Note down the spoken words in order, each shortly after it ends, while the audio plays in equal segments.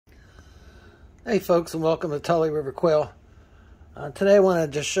Hey folks, and welcome to Tully River Quail. Today I want to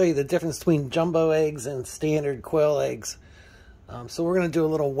just show you the difference between jumbo eggs and standard quail eggs. So we're going to do a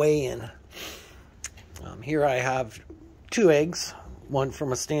little weigh-in. Here I have 2 eggs, one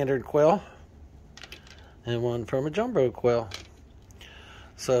from a standard quail and one from a jumbo quail.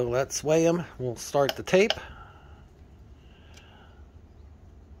 So let's weigh them. We'll start the tape.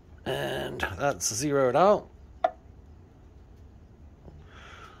 And that's zeroed out.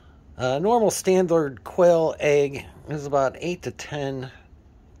 A normal standard quail egg is about 8 to 10,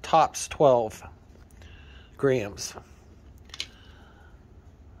 tops 12 grams.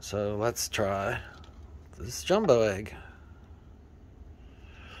 So let's try this jumbo egg.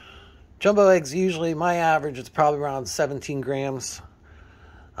 Jumbo eggs, usually my average is probably around 17 grams.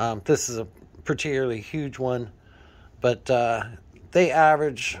 This is a particularly huge one, but they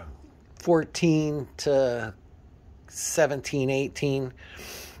average 14 to 17, 18.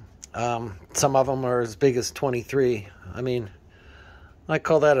 Some of them are as big as 23. I mean, I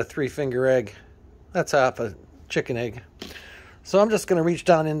call that a 3-finger egg. That's half a chicken egg. So I'm just going to reach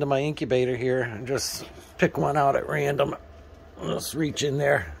down into my incubator here and just pick one out at random. Let's reach in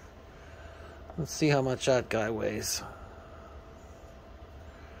there. Let's see how much that guy weighs.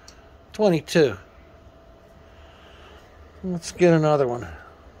 22. Let's get another one.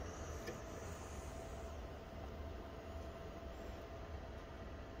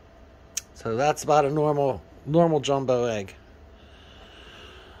 So that's about a normal jumbo egg.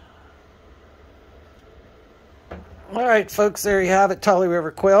 All right, folks, there you have it, Tully River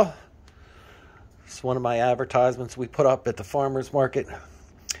Quail. It's one of my advertisements we put up at the farmer's market.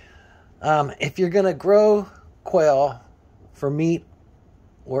 If you're going to grow quail for meat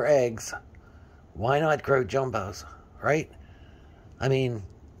or eggs, why not grow jumbos, right? I mean,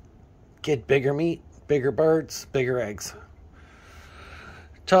 get bigger meat, bigger birds, bigger eggs.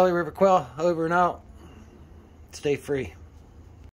 Tully River Quail, over and out. Stay free.